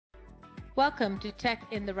Welcome to Tech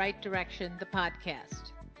in the Right Direction, the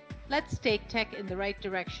podcast. Let's take tech in the right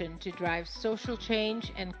direction to drive social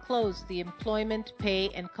change and close the employment, pay,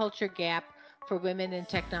 and culture gap for women in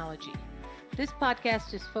technology. This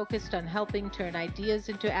podcast is focused on helping turn ideas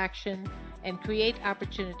into action and create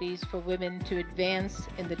opportunities for women to advance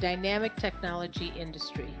in the dynamic technology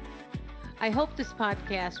industry. I hope this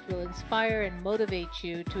podcast will inspire and motivate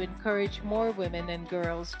you to encourage more women and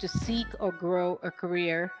girls to seek or grow a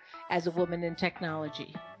career as a woman in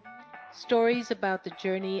technology. Stories about the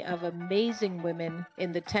journey of amazing women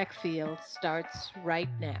in the tech field starts right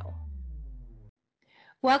now.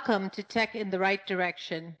 Welcome to Tech in the Right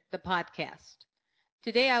Direction, the podcast.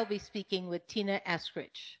 Today I'll be speaking with Tina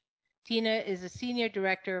Eskrich. Tina is a Senior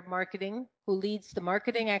Director of Marketing who leads the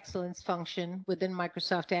Marketing Excellence function within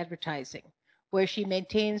Microsoft Advertising, where she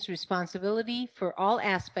maintains responsibility for all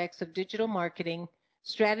aspects of digital marketing,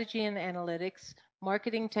 strategy and analytics,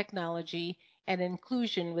 marketing technology, and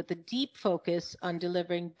inclusion with a deep focus on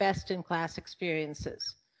delivering best-in-class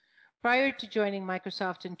experiences. Prior to joining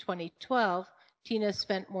Microsoft in 2012, Tina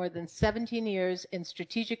spent more than 17 years in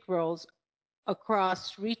strategic roles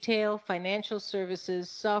across retail, financial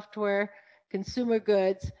services, software, consumer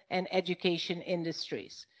goods, and education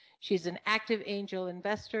industries. She's an active angel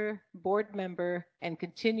investor, board member, and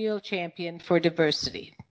continual champion for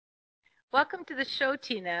diversity. Welcome to the show,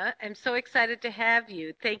 Tina. I'm so excited to have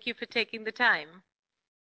you. Thank you for taking the time.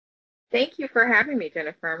 Thank you for having me,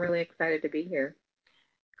 Jennifer. I'm really excited to be here.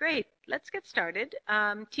 Great. Let's get started.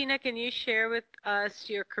 Tina, can you share with us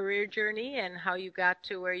your career journey and how you got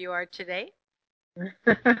to where you are today?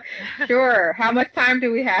 Sure. How much time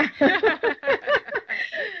do we have?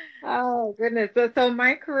 Oh, goodness. So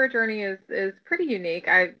my career journey is pretty unique.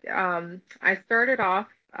 I started off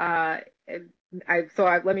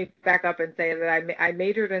let me back up and say that I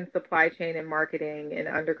majored in supply chain and marketing in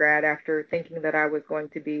undergrad after thinking that I was going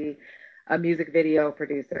to be a music video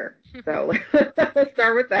producer. So let's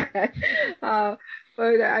start with that.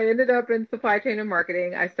 But I ended up in supply chain and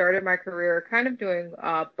marketing. I started my career kind of doing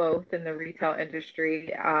both in the retail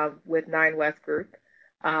industry with Nine West Group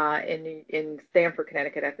in Stamford,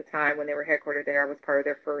 Connecticut at the time when they were headquartered there. I was part of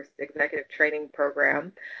their first executive training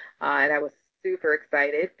program, and I was super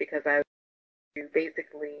excited because I was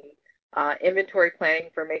basically inventory planning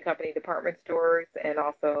for May Company department stores and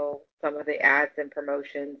also some of the ads and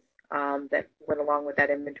promotions that went along with that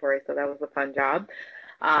inventory. So that was a fun job.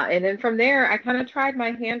 And then from there, I kind of tried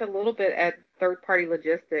my hand a little bit at third-party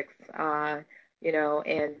logistics, and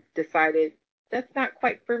decided that's not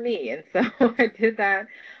quite for me. And so I did that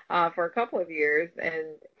for a couple of years and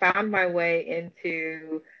found my way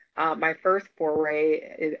into my first foray,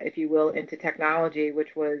 if you will, into technology,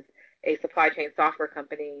 which was a supply chain software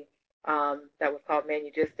company that was called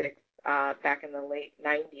Manugistics back in the late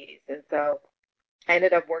 90s. And so I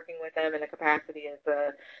ended up working with them in a capacity as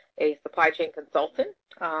a supply chain consultant,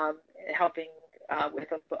 helping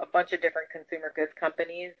with a bunch of different consumer goods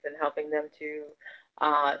companies and helping them to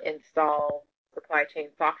install supply chain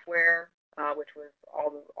software, which was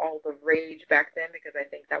all the rage back then, because I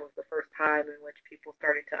think that was the first time in which people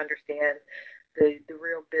started to understand the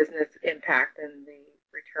real business impact and the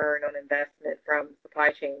return on investment from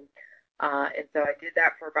supply chain. And so I did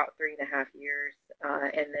that for about 3.5 years,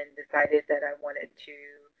 and then decided that I wanted to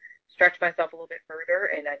stretch myself a little bit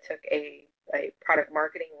further, and I took a product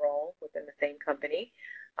marketing role within the same company,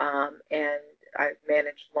 and I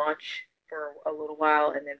managed launch for a little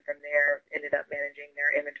while, and then from there ended up managing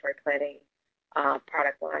their inventory planning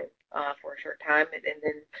product line for a short time, and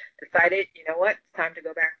then decided, you know what, it's time to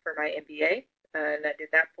go back for my MBA, and I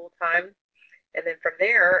did that full time. And then from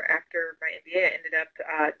there, after my MBA, I ended up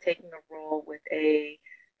taking a role with an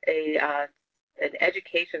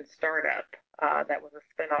education startup that was a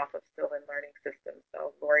spinoff of Stillman Learning Systems,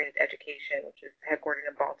 so Laureate Education, which is headquartered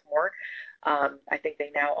in Baltimore. I think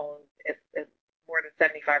they now own more than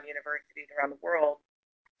 75 universities around the world.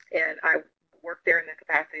 And I worked there in the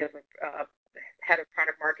capacity of head of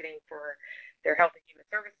product marketing for their health and human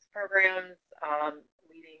services programs,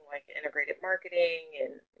 leading like integrated marketing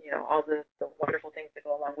and all the wonderful things that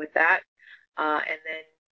go along with that. And then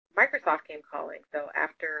Microsoft came calling. So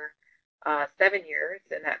after 7 years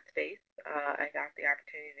in that space, I got the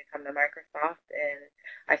opportunity to come to Microsoft, and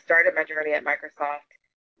I started my journey at Microsoft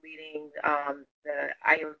leading the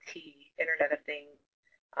IoT, Internet of Things,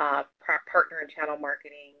 partner and channel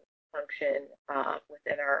marketing function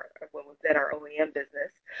within our OEM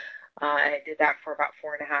business. I did that for about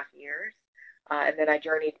 4.5 years. And then I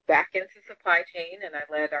journeyed back into supply chain, and I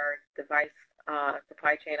led our device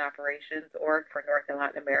supply chain operations org for North and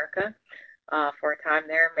Latin America. for a time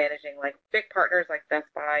there, managing like big partners like Best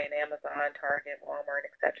Buy and Amazon, Target, Walmart,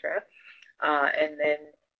 etc. And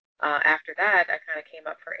then after that, I kind of came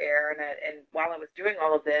up for air, and while I was doing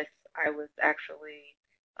all of this, I was actually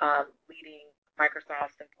leading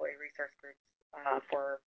Microsoft's employee resource groups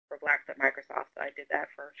for Blacks at Microsoft. So I did that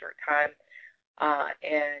for a short time,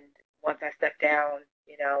 and once I stepped down,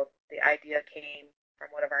 the idea came from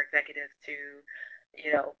one of our executives to,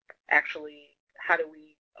 actually, how do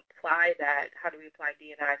we apply that? How do we apply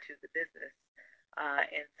D&I to the business?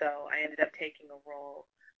 And so I ended up taking a role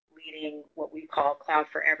leading what we call Cloud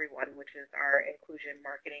for Everyone, which is our inclusion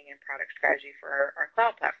marketing and product strategy for our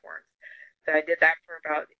cloud platforms. So I did that for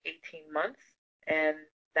about 18 months, and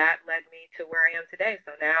that led me to where I am today.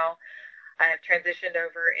 So now I have transitioned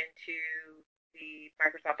over into the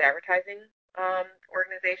Microsoft Advertising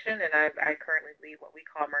organization, and I currently lead what we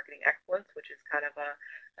call Marketing Excellence, which is kind of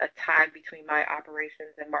a tie between my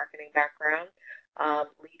operations and marketing background,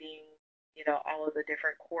 leading all of the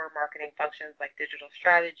different core marketing functions like digital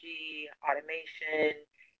strategy, automation,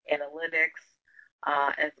 analytics,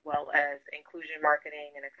 as well as inclusion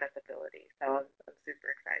marketing and accessibility. So I'm super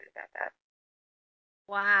excited about that.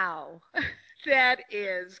 Wow. That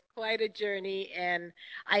is quite a journey. And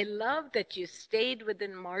I love that you stayed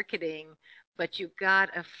within marketing, but you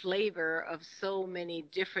got a flavor of so many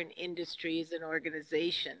different industries and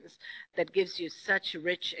organizations that gives you such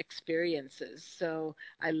rich experiences. So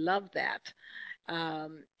I love that.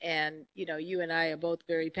 And you and I are both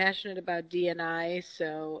very passionate about D&I.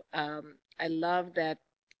 So I love that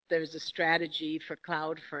there's a strategy for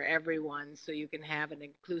cloud for everyone so you can have an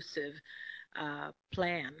inclusive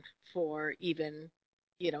plan for even,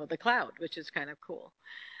 the cloud, which is kind of cool.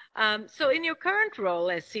 So, in your current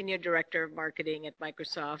role as Senior Director of Marketing at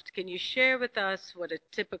Microsoft, can you share with us what a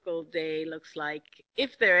typical day looks like,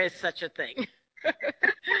 if there is such a thing?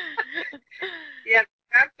 Yeah,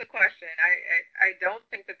 that's the question. I don't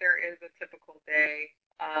think that there is a typical day,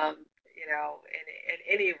 in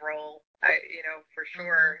any role, for Hmm.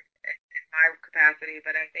 sure in my capacity.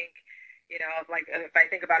 But I think, like if I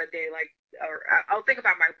think about a day, like, or I'll think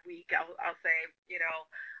about my week. I'll say,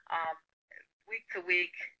 um, week to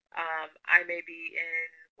week, I may be in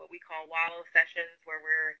what we call wallow sessions where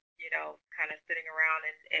we're, kind of sitting around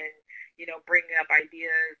and bringing up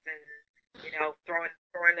ideas and,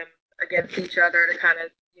 throwing them against each other to kind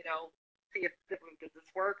of, see if does this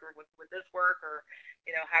work or would this work or,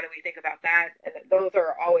 how do we think about that? And those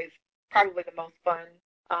are always probably the most fun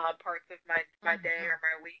parts of my day Hmm. or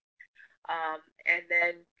my week. And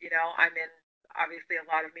then, I'm in obviously a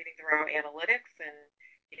lot of meetings around analytics and,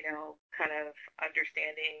 kind of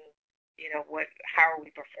understanding, how are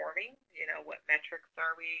we performing? What metrics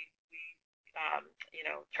are we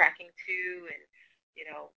tracking to and,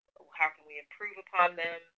 how can we improve upon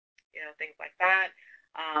them? Things like that.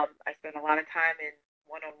 I spend a lot of time in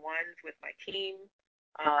one-on-ones with my team,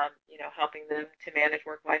 helping them to manage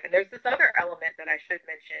work life. And there's this other element that I should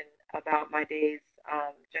mention about my days,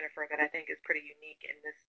 Jennifer, that I think is pretty unique in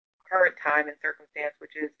this current time and circumstance,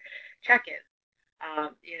 which is check-ins.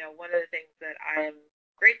 One of the things that I am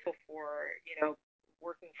grateful for,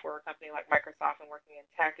 working for a company like Microsoft and working in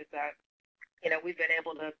tech is that, we've been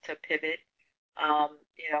able to pivot,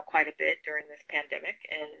 quite a bit during this pandemic.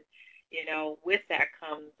 And, with that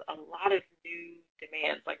comes a lot of new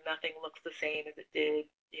demands. Like nothing looks the same as it did,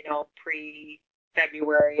 pre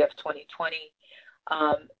February of 2020.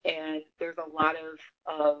 And there's a lot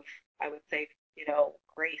of I would say,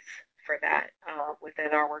 grace for that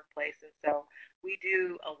within our workplace. And so we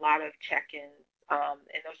do a lot of check-ins,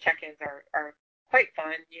 and those check-ins are quite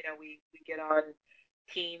fun. We get on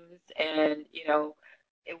teams and,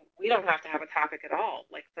 we don't have to have a topic at all.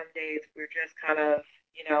 Like some days we're just kind of,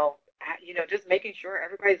 just making sure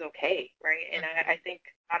everybody's okay, right? And I think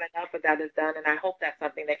not enough of that is done, and I hope that's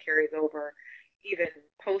something that carries over even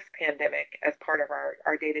post-pandemic as part of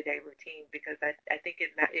our day-to-day routine because I think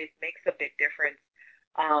it makes a big difference,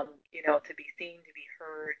 to be seen, to be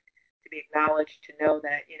heard, to be acknowledged, to know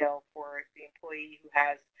that, for the employee who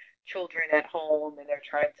has children at home and they're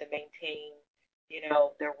trying to maintain,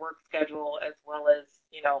 their work schedule as well as,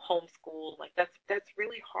 homeschool, like that's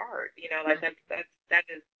really hard, like that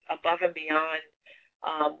is above and beyond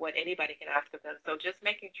what anybody can ask of them. So just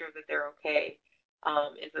making sure that they're okay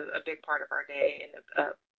is a big part of our day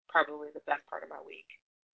and probably the best part of my week.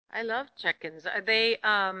 I love check-ins. Are they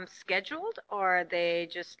scheduled or are they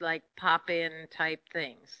just like pop-in type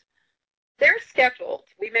things? They're scheduled.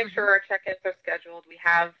 We make Hmm. sure our check-ins are scheduled. We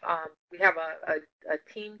have a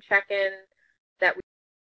team check-in that we,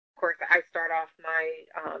 of course, I start off my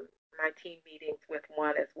my team meetings with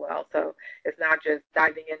one as well. So it's not just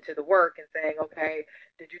diving into the work and saying, okay,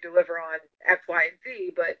 did you deliver on X, Y, and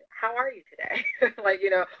Z, but how are you today? Like,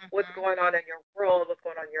 what's Mm-hmm. going on in your world? What's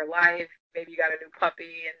going on in your life? Maybe you got a new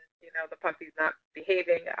puppy and, the puppy's not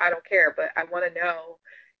behaving. I don't care, but I want to know,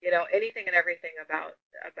 anything and everything about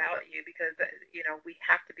you because, we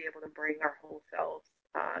have to be able to bring our whole selves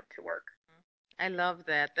to work. I love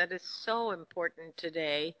that. That is so important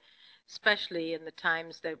today, especially in the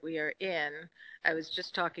times that we are in. I was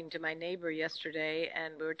just talking to my neighbor yesterday,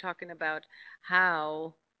 and we were talking about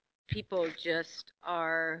how people just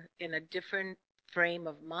are in a different frame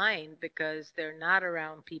of mind because they're not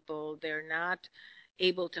around people, they're not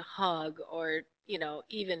able to hug or,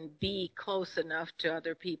 even be close enough to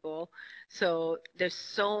other people. So there's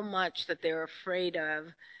so much that they're afraid of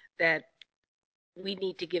that we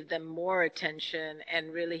need to give them more attention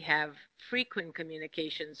and really have frequent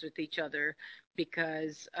communications with each other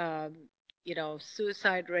because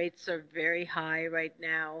suicide rates are very high right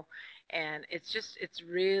now, and it's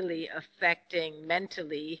really affecting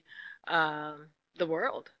mentally um, the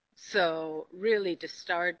world. So really to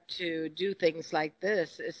start to do things like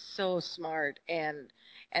this is so smart, and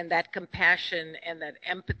that compassion and that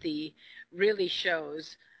empathy really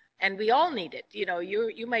shows, and we all need it.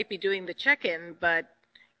 You might be doing the check-in, but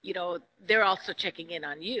they're also checking in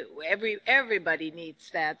on you. Everybody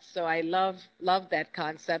needs that. So I love that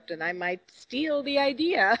concept, and I might steal the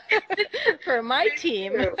idea for my Please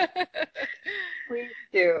team. do. Please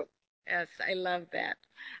do. Yes, I love that.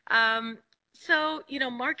 Um, so,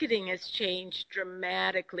 marketing has changed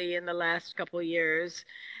dramatically in the last couple of years,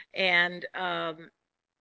 and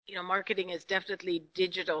marketing is definitely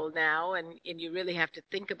digital now, and you really have to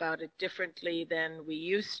think about it differently than we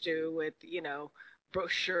used to with,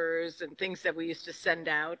 brochures and things that we used to send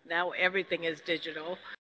out. Now everything is digital.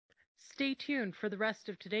 Stay tuned for the rest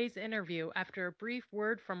of today's interview after a brief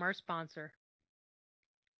word from our sponsor.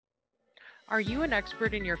 Are you an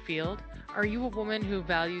expert in your field? Are you a woman who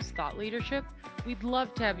values thought leadership? We'd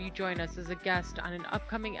love to have you join us as a guest on an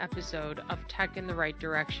upcoming episode of Tech in the Right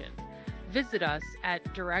Direction. Visit us at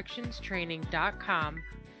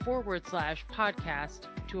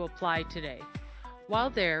directionstraining.com/podcast to apply today. While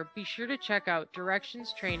there, be sure to check out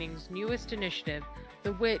Directions Training's newest initiative,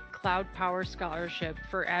 the WIT Cloud Power Scholarship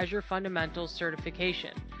for Azure Fundamentals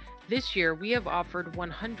Certification. This year, we have offered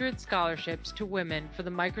 100 scholarships to women for the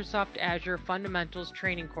Microsoft Azure Fundamentals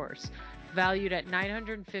Training course, valued at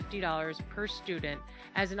 $950 per student,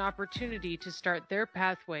 as an opportunity to start their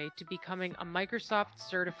pathway to becoming a Microsoft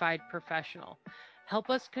certified professional. Help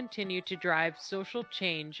us continue to drive social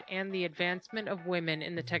change and the advancement of women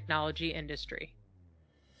in the technology industry.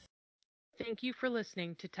 Thank you for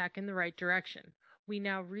listening to Tech in the Right Direction. We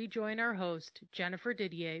now rejoin our host, Jennifer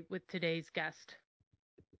Didier, with today's guest.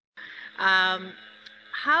 Um,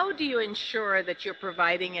 how do you ensure that you're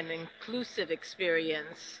providing an inclusive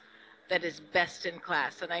experience that is best in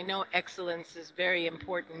class? And I know excellence is very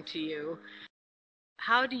important to you.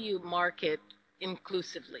 How do you market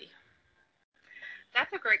inclusively?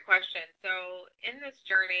 That's a great question. So in this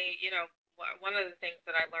journey, one of the things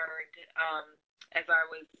that I learned as I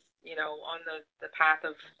was, on the path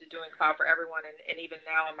of doing cloud for everyone, and even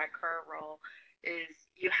now in my current role, is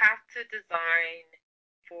you have to design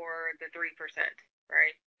for the 3%,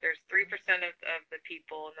 right? There's 3% of the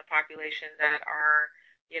people in the population that are,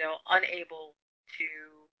 unable to,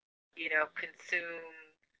 consume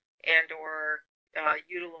and or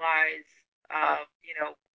utilize,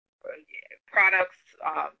 products,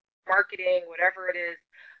 marketing, whatever it is,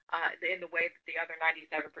 in the way that the other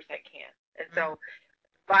 97% can. And so,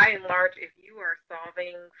 by and large, if you are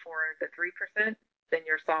solving for the 3%, then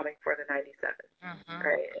you're solving for the 97, Mm-hmm.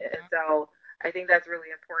 right? And so, I think that's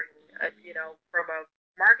really important. From a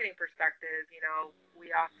marketing perspective,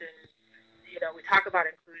 we often, we talk about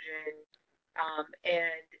inclusion,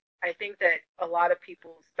 and I think that a lot of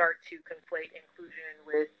people start to conflate inclusion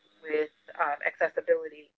with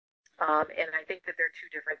accessibility, and I think that they're two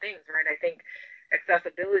different things, right? I think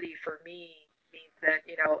accessibility for me means that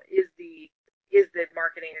is the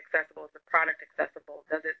marketing accessible? Is the product accessible?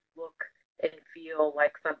 Does it look and feel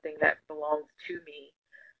like something that belongs to me?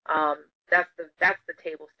 That's the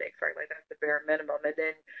table stakes, right? Like that's the bare minimum, and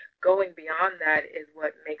then going beyond that is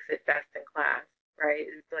what makes it best in class, right?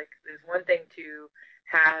 It's like there's one thing to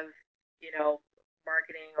have,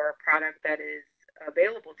 marketing or a product that is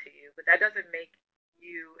available to you, but that doesn't make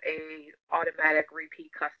you a automatic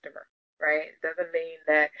repeat customer, right? It doesn't mean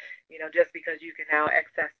that, just because you can now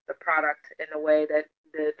access the product in a way that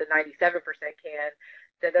the 97% can,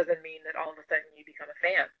 that doesn't mean that all of a sudden you become a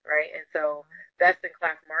fan, right? And so best in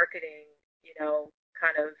class marketing,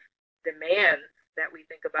 kind of demands that we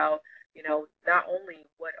think about, not only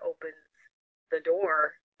what opens the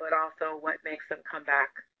door, but also what makes them come back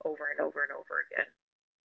over and over and over again.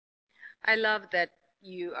 I love that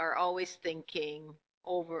you are always thinking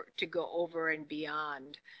over to go over and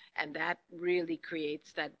beyond, and that really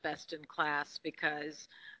creates that best in class because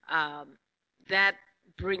that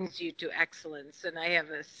brings you to excellence. And I have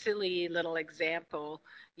a silly little example.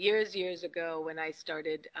 Years ago, when I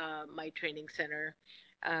started my training center,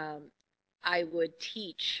 um, I would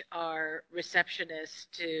teach our receptionists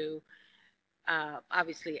to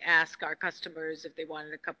obviously ask our customers if they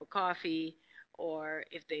wanted a cup of coffee or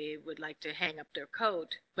if they would like to hang up their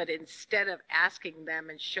coat. But instead of asking them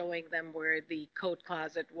and showing them where the coat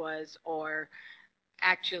closet was or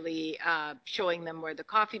actually showing them where the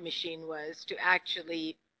coffee machine was, to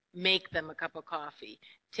actually make them a cup of coffee,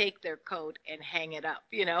 take their coat and hang it up.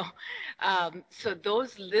 So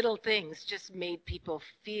those little things just made people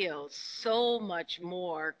feel so much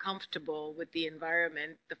more comfortable with the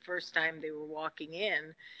environment the first time they were walking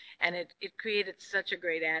in. And it created such a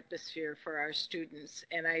great atmosphere for our students.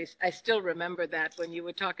 And I still remember that when you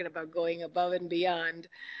were talking about going above and beyond,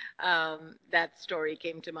 that story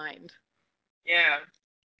came to mind. Yeah,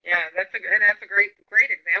 yeah, that's a great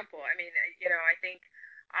example. I mean, I think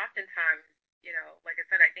oftentimes, like I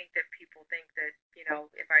said, I think that people think that,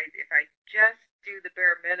 if I just do the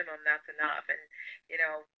bare minimum, that's enough. And you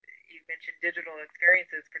know, you mentioned digital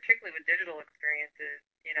experiences, particularly with digital experiences.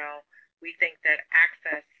 We think that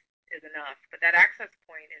access is enough, but that access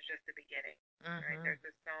point is just the beginning, right? Mm-hmm. There's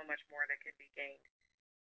just so much more that can be gained.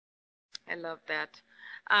 I love that.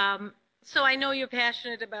 So I know you're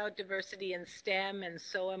passionate about diversity in STEM, and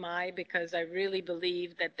so am I, because I really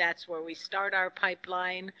believe that that's where we start our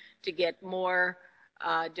pipeline to get more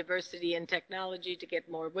diversity in technology, to get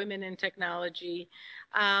more women in technology.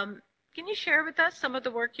 Can you share with us some of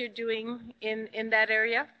the work you're doing in that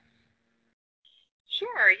area?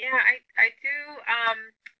 Sure. Yeah, I do.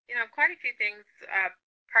 Quite a few things.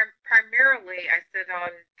 Primarily, I sit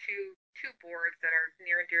on two boards that are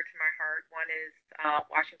near and dear to my heart. One is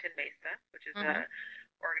Washington Mesa, which is Mm-hmm. a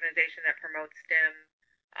organization that promotes STEM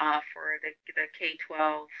for the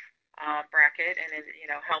K-12 bracket, and it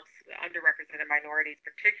helps underrepresented minorities,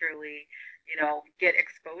 particularly, get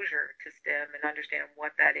exposure to STEM and understand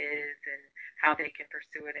what that is and how they can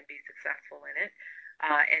pursue it and be successful in it.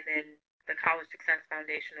 And then the College Success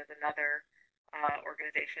Foundation is another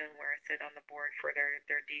organization where I sit on the board for their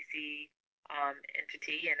DC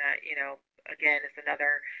entity, and again, it's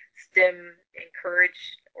another STEM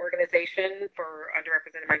encouraged organization for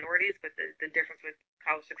underrepresented minorities. But the difference with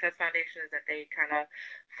College Success Foundation is that they kind of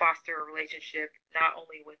foster a relationship not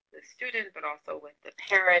only with the student but also with the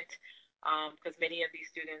parent, because many of these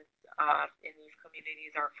students in these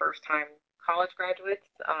communities are first-time college graduates,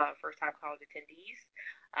 first-time college attendees,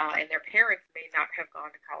 and their parents may not have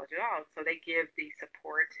gone to college at all. So they give the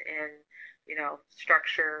support and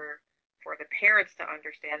structure for the parents to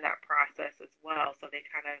understand that process as well. So they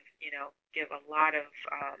kind of give a lot of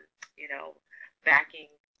backing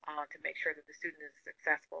to make sure that the student is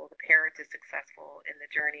successful, the parent is successful in the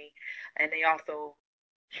journey, and they also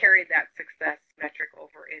carry that success metric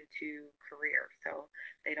over into career. So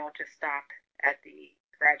they don't just stop at the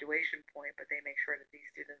graduation point, but they make sure that these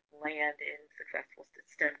students land in successful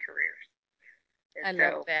STEM careers. And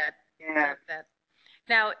I love so, that. yeah. Love that.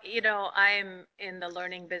 Now, I'm in the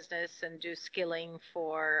learning business and do skilling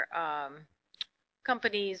for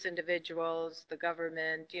companies, individuals, the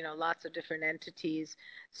government, lots of different entities.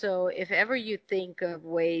 So if ever you think of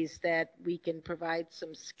ways that we can provide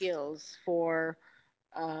some skills for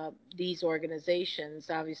these organizations,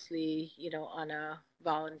 obviously, on a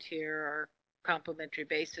volunteer or complimentary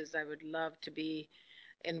basis, I would love to be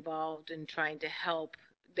involved in trying to help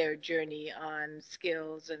their journey on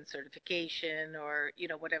skills and certification or,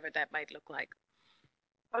 whatever that might look like.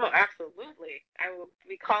 Oh, absolutely. I will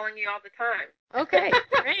be calling you all the time. Okay,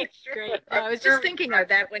 great, Sure. great. No, I'm I was sure just we can thinking find of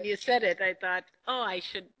that when something. you said it. I thought, oh, I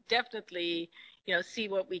should definitely, see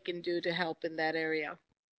what we can do to help in that area.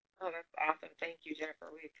 Oh, that's awesome. Thank you, Jennifer.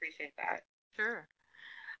 We appreciate that. Sure.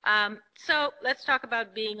 So let's talk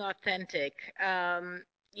about being authentic.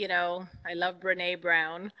 I love Brene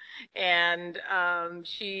Brown, and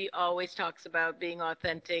she always talks about being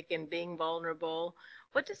authentic and being vulnerable.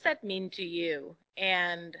 What does that mean to you?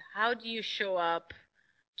 And how do you show up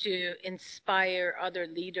to inspire other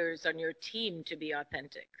leaders on your team to be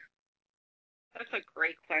authentic? That's a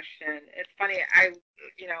great question. It's funny. I,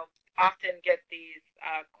 often get these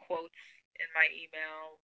quotes in my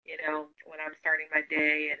email, when I'm starting my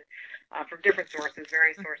day, and from different sources,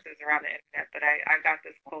 various sources around the internet. But I got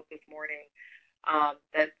this quote this morning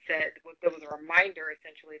that said, there was a reminder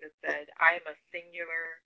essentially that said, I am a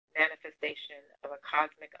singular manifestation of a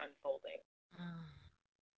cosmic unfolding. Mm.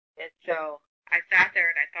 And so I sat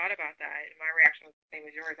there and I thought about that, and my reaction was the same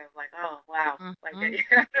as yours. I was like, oh, wow. Like, Mm-hmm. isn't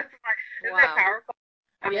that Wow. powerful?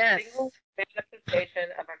 I'm a Yes. single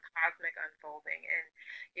manifestation of a cosmic unfolding. And,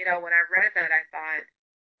 when I read that, I thought,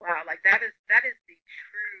 wow, like that is the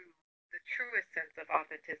truest sense of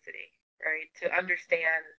authenticity, right? To Mm-hmm.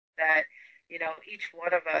 understand that,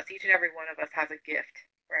 each and every one of us has a gift,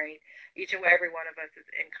 right? Each and every one of us is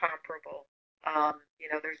incomparable.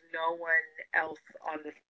 There's no one else on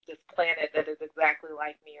this planet that is exactly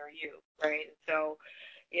like me or you, right? And so,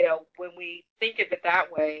 when we think of it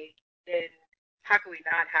that way, then how can we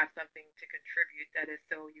not have something to contribute that is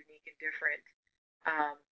so unique and different?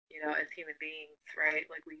 As human beings, right?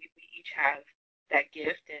 Like we each have that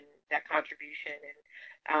gift and that contribution, and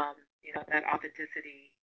that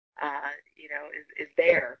authenticity, is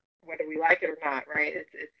there whether we like it or not, right?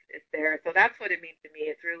 It's there. So that's what it means to me.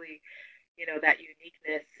 It's really, that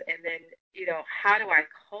uniqueness, and then, how do I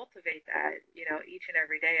cultivate that? Each and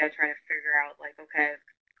every day, I try to figure out, like, okay,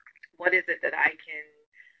 what is it that I can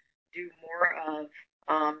do more of,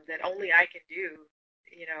 that only I can do,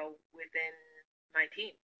 within my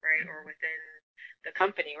team, right, or within the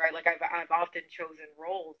company, right? Like I've often chosen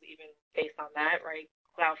roles even based on that, right?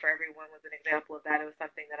 Cloud for Everyone was an example of that. It was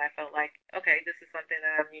something that I felt like, okay, this is something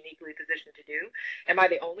that I'm uniquely positioned to do. Am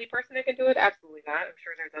I the only person that can do it? Absolutely not. I'm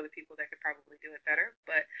sure there's other people that could probably do it better,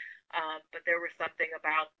 but there was something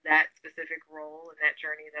about that specific role and that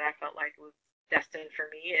journey that I felt like was destined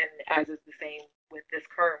for me, and as is the same with this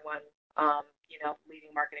current one,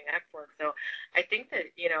 leading marketing excellence. So I think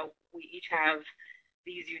that, we each have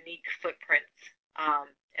these unique footprints,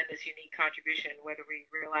 and this unique contribution, whether we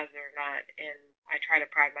realize it or not. And I try to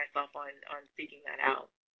pride myself on seeking that out.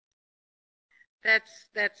 That's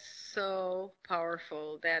so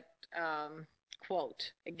powerful. That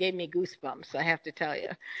quote, it gave me goosebumps, I have to tell you,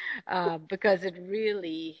 because it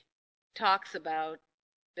really talks about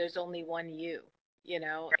there's only one you,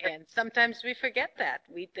 and sometimes we forget that.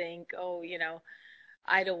 We think, oh,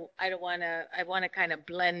 I don't want to, I want to kind of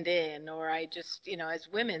blend in, or I just, as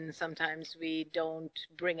women, sometimes we don't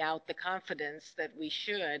bring out the confidence that we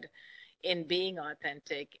should in being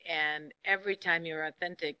authentic. And every time you're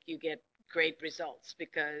authentic, you get great results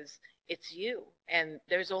because it's you and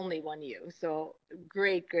there's only one you. So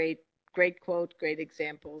great, great, great quote, great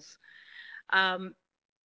examples. Um,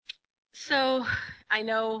 so I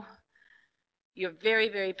know you're very,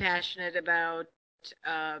 very passionate about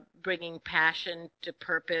bringing passion to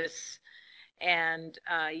purpose. And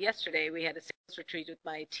yesterday we had a sales retreat with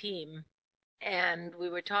my team, and we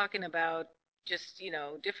were talking about just,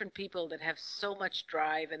 different people that have so much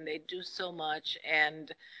drive and they do so much,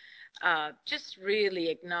 and just really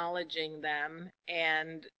acknowledging them.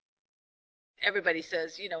 And everybody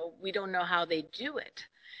says, we don't know how they do it.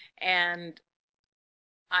 And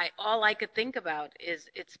all I could think about is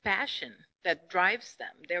it's passion that drives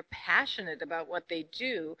them. They're passionate about what they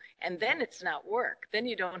do, and then it's not work. Then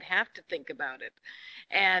you don't have to think about it.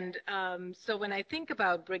 And so when I think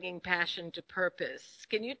about bringing passion to purpose,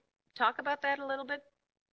 can you talk about that a little bit?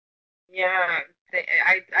 Yeah,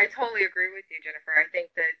 I totally agree with you, Jennifer. I think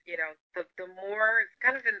that, the more, it's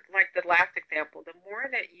kind of in like the last example, the more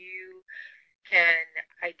that you can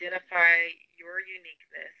identify your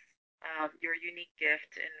uniqueness, your unique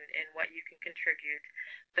gift, and what you can contribute,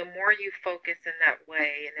 the more you focus in that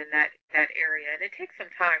way and in that area. And it takes some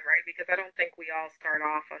time, right? Because I don't think we all start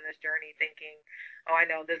off on this journey thinking, oh, I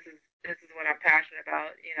know this is what I'm passionate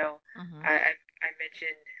about. Mm-hmm. I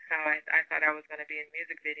mentioned how I thought I was going to be in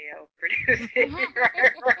music video producing,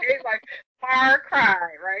 right? Right? Like far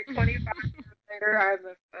cry, right? 25 years later, I'm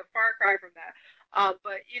a far cry from that.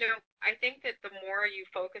 But I think that the more you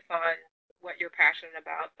focus on what you're passionate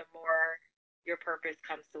about, the more your purpose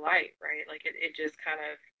comes to light, right? Like it just kind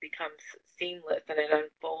of becomes seamless and it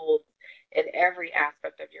unfolds in every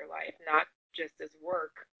aspect of your life, not just as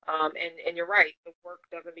work. And you're right, the work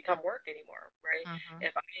doesn't become work anymore, right? Mm-hmm.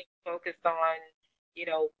 If I focused on,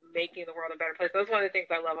 making the world a better place. That's one of the things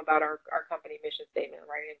I love about our company mission statement,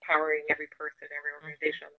 right? Empowering every person, every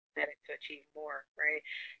organization on the planet to achieve more, right?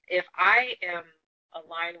 If I am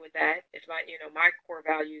aligned with that, if my core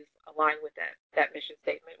values align with that mission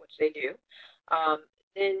statement, which they do,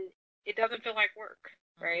 then it doesn't feel like work,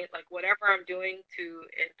 right? Like whatever I'm doing to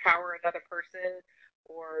empower another person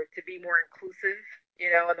or to be more inclusive,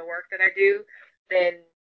 in the work that I do, then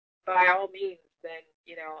by all means, then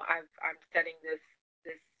I'm setting this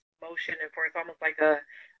motion, and for it's almost like a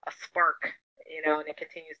spark, and it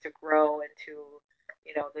continues to grow into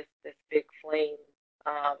this big flame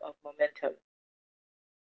of momentum.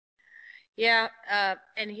 Yeah,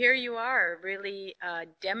 and here you are really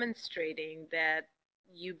demonstrating that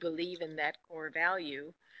you believe in that core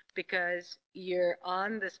value because you're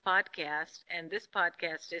on this podcast, and this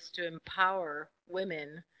podcast is to empower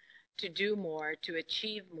women to do more, to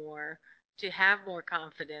achieve more, to have more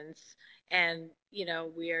confidence. And,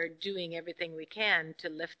 we are doing everything we can to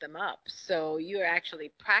lift them up. So you're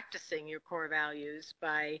actually practicing your core values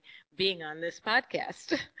by being on this podcast.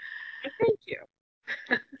 Thank you.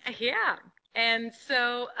 Yeah. And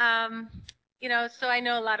so, so I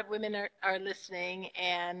know a lot of women are listening,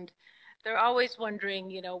 and they're always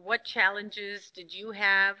wondering, what challenges did you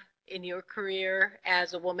have in your career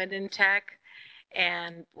as a woman in tech?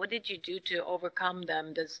 And what did you do to overcome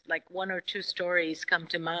them? Does like one or two stories come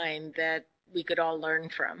to mind that we could all learn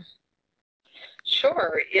from?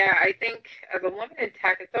 Sure. Yeah, I think as a woman in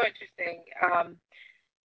tech, it's so interesting.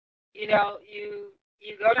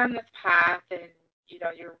 You go down this path, and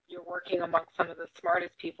you're working amongst some of the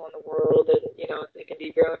smartest people in the world, and it can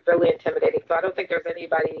be really, really intimidating. So I don't think there's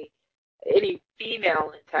any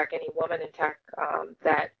female in tech, any woman in tech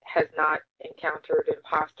that has not encountered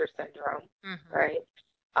imposter syndrome, Mm-hmm. right?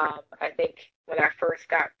 I think when I first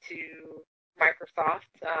got to Microsoft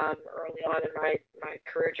early on in my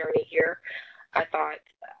career journey here, I thought,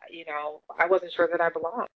 I wasn't sure that I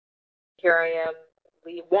belonged. Here I am.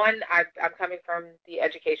 I'm coming from the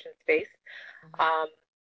education space. Mm-hmm.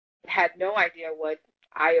 Had no idea what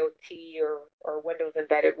IoT or Windows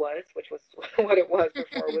Embedded was, which was what it was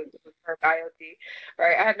before it was termed IoT,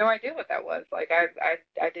 right? I had no idea what that was. Like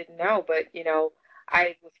I didn't know, but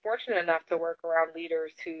I was fortunate enough to work around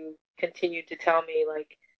leaders who continued to tell me,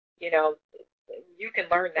 like, you know, you can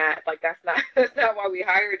learn that. Like that's not that's not why we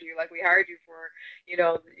hired you. Like we hired you for,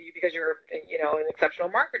 because you're an exceptional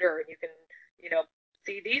marketer, and you can,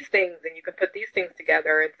 see these things, and you can put these things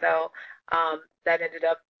together. And so that ended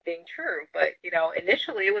up being true. But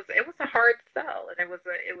initially it was a hard sell, and it was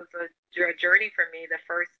a journey for me the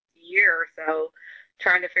first year or so,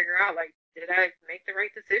 trying to figure out, like, did I make the right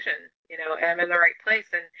decision? Am I in the right place?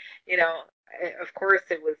 And of course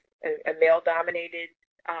it was a male dominated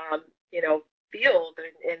um, you know field,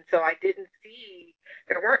 and so I didn't see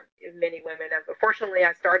there weren't many women. And fortunately,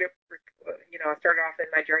 I started off in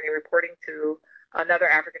my journey reporting to another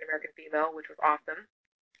African American female, which was awesome.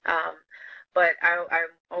 Um, but I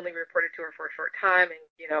only reported to her for a short time,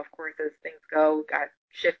 and of course, as things go, got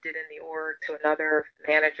shifted in the org to another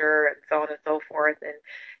manager, and so on and so forth, and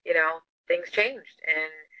things changed,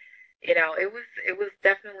 and it was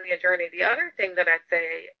definitely a journey. The other thing that I'd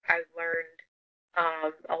say I've learned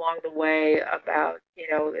along the way about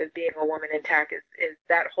as being a woman in tech is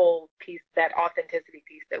that whole piece, that authenticity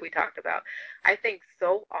piece that we talked about. I think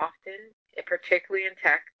so often, particularly in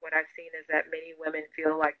tech, what I've seen is that many women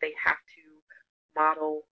feel like they have to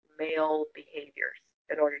model male behaviors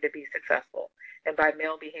in order to be successful. And by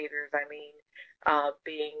male behaviors, I mean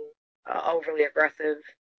being overly aggressive,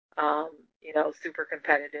 super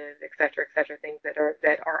competitive, et cetera, things that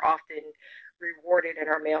are often rewarded in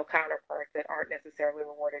our male counterparts that aren't necessarily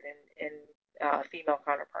rewarded in female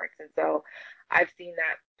counterparts. And so I've seen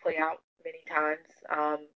that play out many times,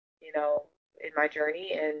 in my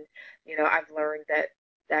journey. And, I've learned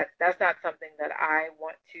that's not something that I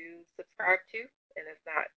want to subscribe to. And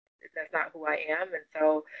that's not who I am. And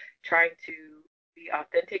so trying to be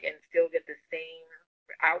authentic and still get the same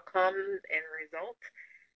outcomes and results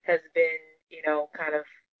has been, kind of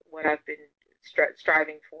what I've been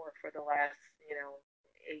striving for the last,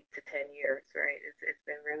 8 to 10 years, right? It's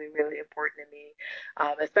been really, really important to me,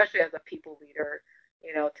 especially as a people leader,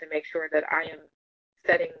 to make sure that I am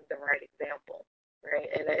setting the right example, right?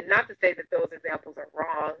 And not to say that those examples are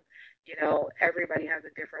wrong. Everybody has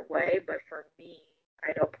a different way, but for me,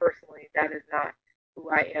 I know personally that is not who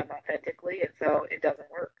I am authentically, and so it doesn't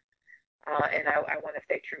work. And I want to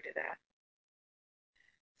stay true to that.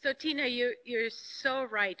 So Tina, you're so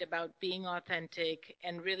right about being authentic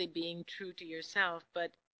and really being true to yourself.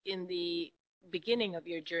 But in the beginning of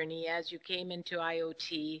your journey, as you came into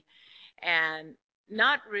IoT and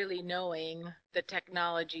not really knowing the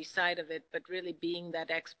technology side of it, but really being that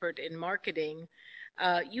expert in marketing,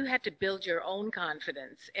 you had to build your own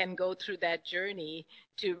confidence and go through that journey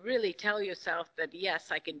to really tell yourself that, yes,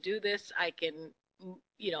 I can do this. I can,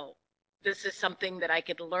 you know, this is something that I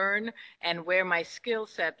could learn, and where my skill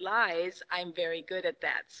set lies, I'm very good at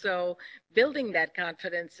that. So building that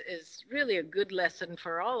confidence is really a good lesson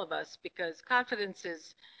for all of us, because confidence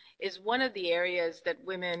is one of the areas that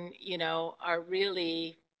women, are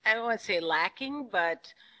really, I don't want to say lacking,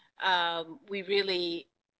 but we really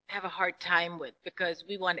have a hard time with, because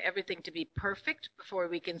we want everything to be perfect before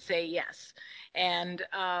we can say yes. And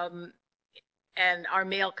our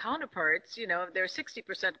male counterparts, if they're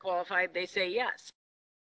 60% qualified, they say yes.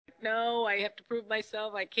 No, I have to prove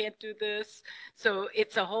myself. I can't do this. So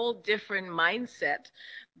it's a whole different mindset.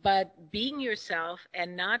 But being yourself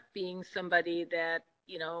and not being somebody that,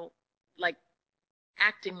 like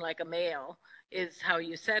acting like a male is how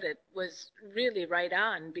you said it, was really right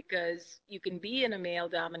on, because you can be in a male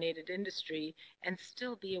dominated industry and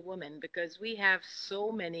still be a woman, because we have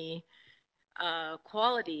so many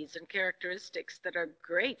qualities and characteristics that are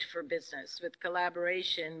great for business, with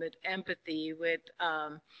collaboration, with empathy, with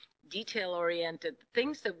detail oriented.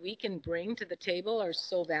 Things that we can bring to the table are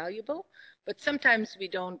so valuable, but sometimes we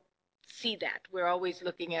don't see that. We're always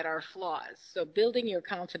looking at our flaws. So building your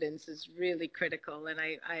confidence is really critical, and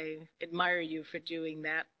I admire you for doing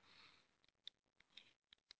that.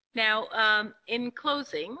 Now, in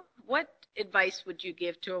closing, what advice would you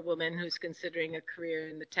give to a woman who's considering a career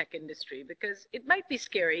in the tech industry? Because it might be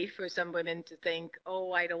scary for some women to think,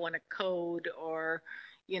 oh, I don't want to code, or,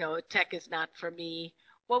 tech is not for me.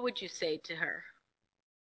 What would you say to her?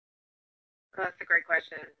 Well, that's a great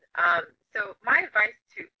question. So my advice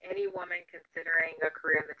to any woman considering a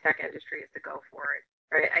career in the tech industry is to go for it.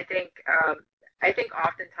 Right? I think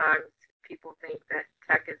oftentimes people think that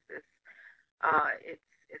tech is this,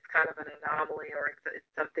 it's kind of an anomaly, or it's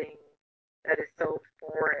something that is so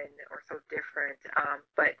foreign or so different.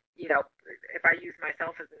 But if I use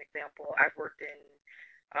myself as an example, I've worked in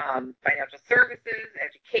financial services,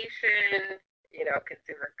 education,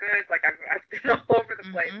 consumer goods. Like I've been all over the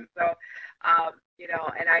place. Mm-hmm. So,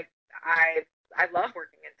 and I love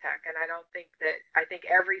working in tech, and I think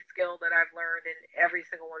every skill that I've learned in every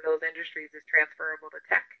single one of those industries is transferable to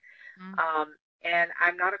tech. Mm-hmm. And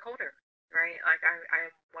I'm not a coder, right? Like I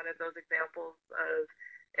am one of those examples of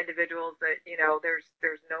individuals that,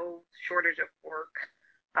 there's no shortage of work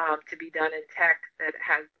to be done in tech that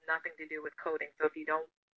has nothing to do with coding. So if you don't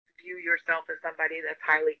view yourself as somebody that's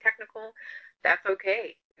highly technical, that's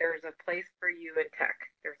okay. There's a place for you in tech.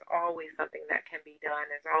 There's always something that can be done.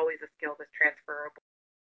 There's always a skill that's transferable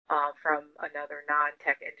from another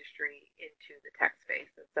non-tech industry into the tech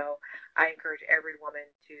space. And so I encourage every woman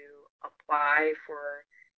to apply for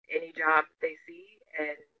any job they see,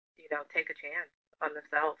 and, take a chance on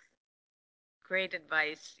themselves. Great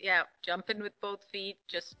advice. Yeah, jump in with both feet.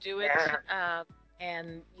 Just do it, Yeah.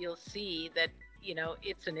 and you'll see that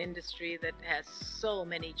it's an industry that has so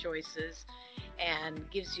many choices and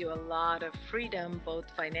gives you a lot of freedom, both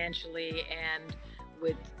financially and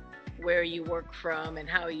with where you work from and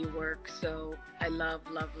how you work. So I love,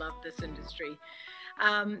 love, love this industry.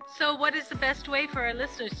 So, what is the best way for our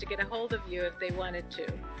listeners to get a hold of you if they wanted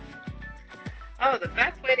to? Oh, the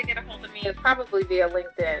best way to get a hold of me is probably via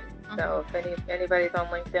LinkedIn. So if anybody's on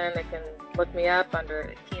LinkedIn, they can look me up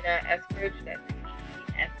under Tina Eskridge. That's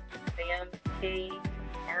T-S-Sam,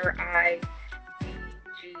 K-R-I-D-G-E.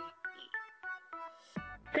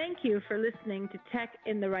 Thank you for listening to Tech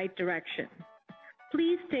in the Right Direction.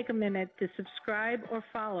 Please take a minute to subscribe or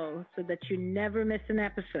follow so that you never miss an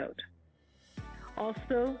episode.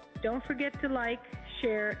 Also, don't forget to like,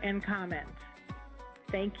 share, and comment.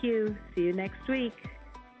 Thank you. See you next week.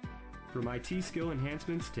 From IT skill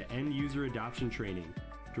enhancements to end user adoption training,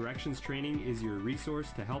 Directions Training is your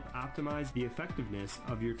resource to help optimize the effectiveness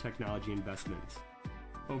of your technology investments.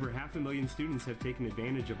 Over 500,000 students have taken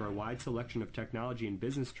advantage of our wide selection of technology and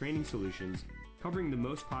business training solutions covering the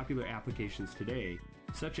most popular applications today,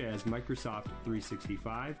 such as Microsoft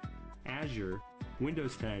 365, Azure,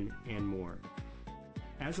 Windows 10, and more.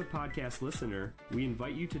 As a podcast listener, we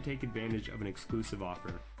invite you to take advantage of an exclusive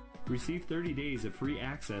offer. Receive 30 days of free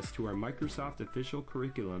access to our Microsoft official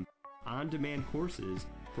curriculum on-demand courses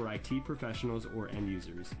for IT professionals or end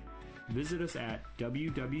users. Visit us at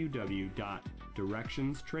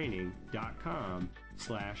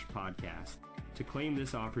www.directionstraining.com/podcast to claim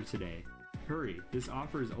this offer today. Hurry, this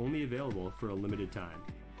offer is only available for a limited time.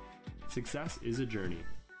 Success is a journey.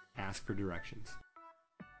 Ask for directions.